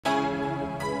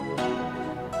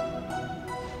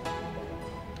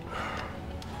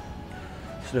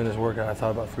So during this workout, I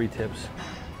thought about 3 tips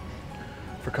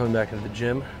for coming back into the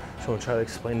gym. So I'm gonna try to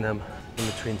explain them in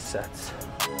between sets.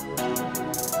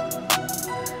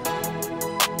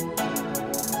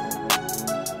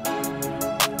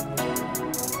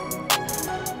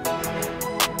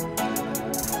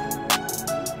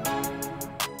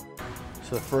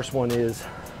 So the first one is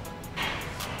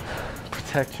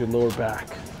protect your lower back.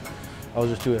 I was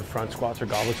just doing front squats or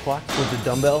goblet squats with the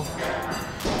dumbbell,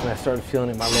 and I started feeling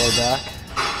it in my lower back.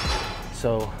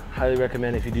 So highly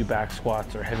recommend if you do back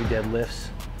squats or heavy deadlifts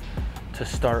to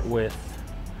start with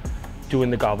doing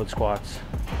the goblet squats.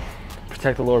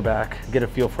 Protect the lower back, get a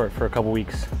feel for it for a couple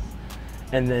weeks,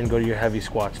 and then go to your heavy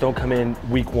squats. Don't come in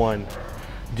week 1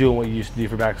 doing what you used to do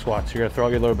for back squats. You're gonna throw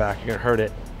out your lower back, you're gonna hurt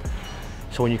it.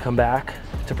 So when you come back,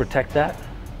 to protect that,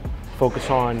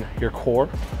 focus on your core.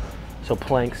 So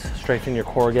planks, strengthen your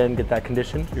core again, get that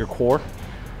condition, your core.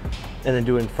 And then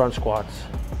doing front squats,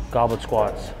 goblet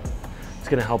squats. It's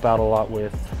gonna help out a lot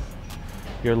with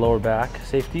your lower back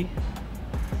safety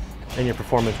and your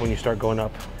performance when you start going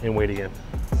up in weight again.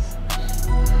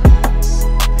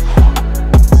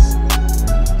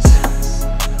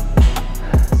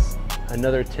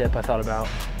 Another tip I thought about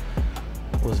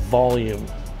was volume.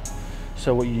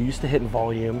 So what you used to hit in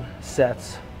volume,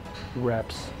 sets,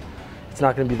 reps, it's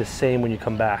not gonna be the same when you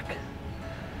come back.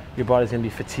 Your body's gonna be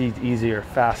fatigued easier,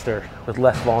 faster, with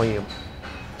less volume.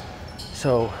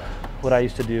 So what I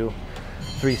used to do,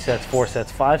 3 sets, 4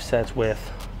 sets, 5 sets with,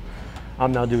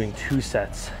 I'm now doing 2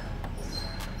 sets.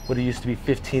 What it used to be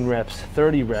 15 reps,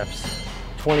 30 reps,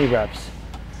 20 reps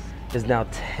is now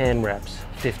 10 reps,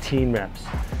 15 reps.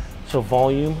 So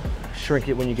volume, shrink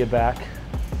it when you get back,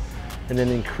 and then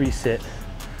increase it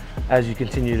as you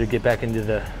continue to get back into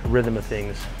the rhythm of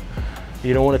things.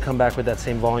 You don't want to come back with that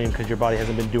same volume because your body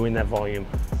hasn't been doing that volume.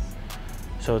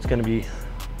 So it's going to be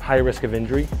high risk of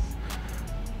injury.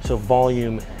 So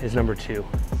volume is number 2.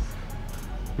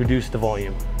 Reduce the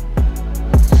volume.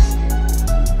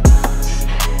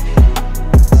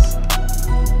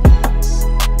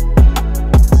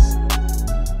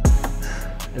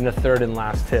 And the third and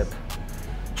last tip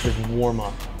is warm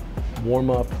up. Warm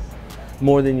up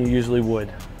more than you usually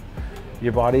would.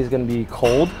 Your body is going to be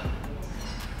cold.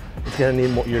 It's going to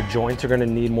need more, your joints are going to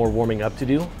need more warming up to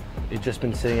do. You've just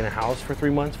been sitting in a house for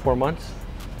 3 months, 4 months.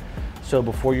 So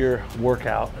before your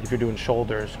workout, if you're doing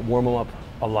shoulders, warm them up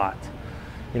a lot.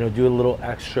 You know, do a little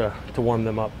extra to warm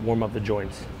them up, warm up the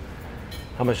joints.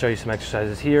 I'm going to show you some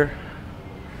exercises here.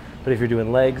 But if you're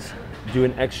doing legs, do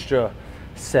an extra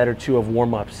set or 2 of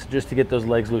warm-ups just to get those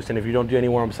legs loose. And if you don't do any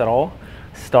warm-ups at all,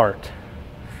 start.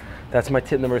 That's my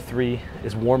tip number 3,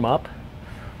 is warm up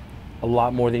a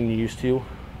lot more than you used to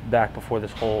back before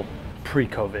this whole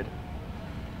pre-COVID.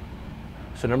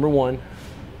 So number 1,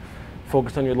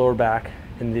 focus on your lower back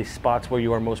in the spots where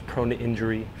you are most prone to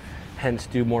injury, hence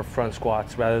do more front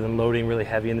squats rather than loading really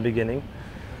heavy in the beginning.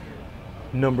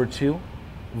 Number 2,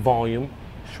 volume.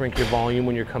 Shrink your volume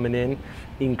when you're coming in,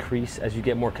 increase as you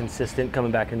get more consistent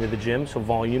coming back into the gym. So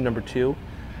volume, number 2.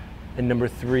 And number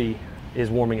 3 is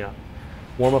warming up.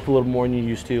 Warm up a little more than you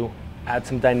used to, add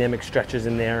some dynamic stretches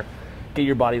in there, get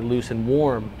your body loose and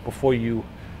warm before you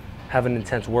have an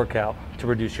intense workout to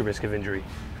reduce your risk of injury.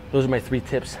 Those are my 3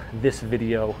 tips this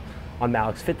video on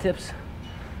Malik's Fit Tips.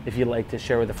 If you'd like to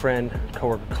share with a friend,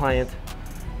 coworker, client,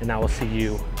 and I will see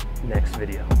you next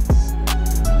video.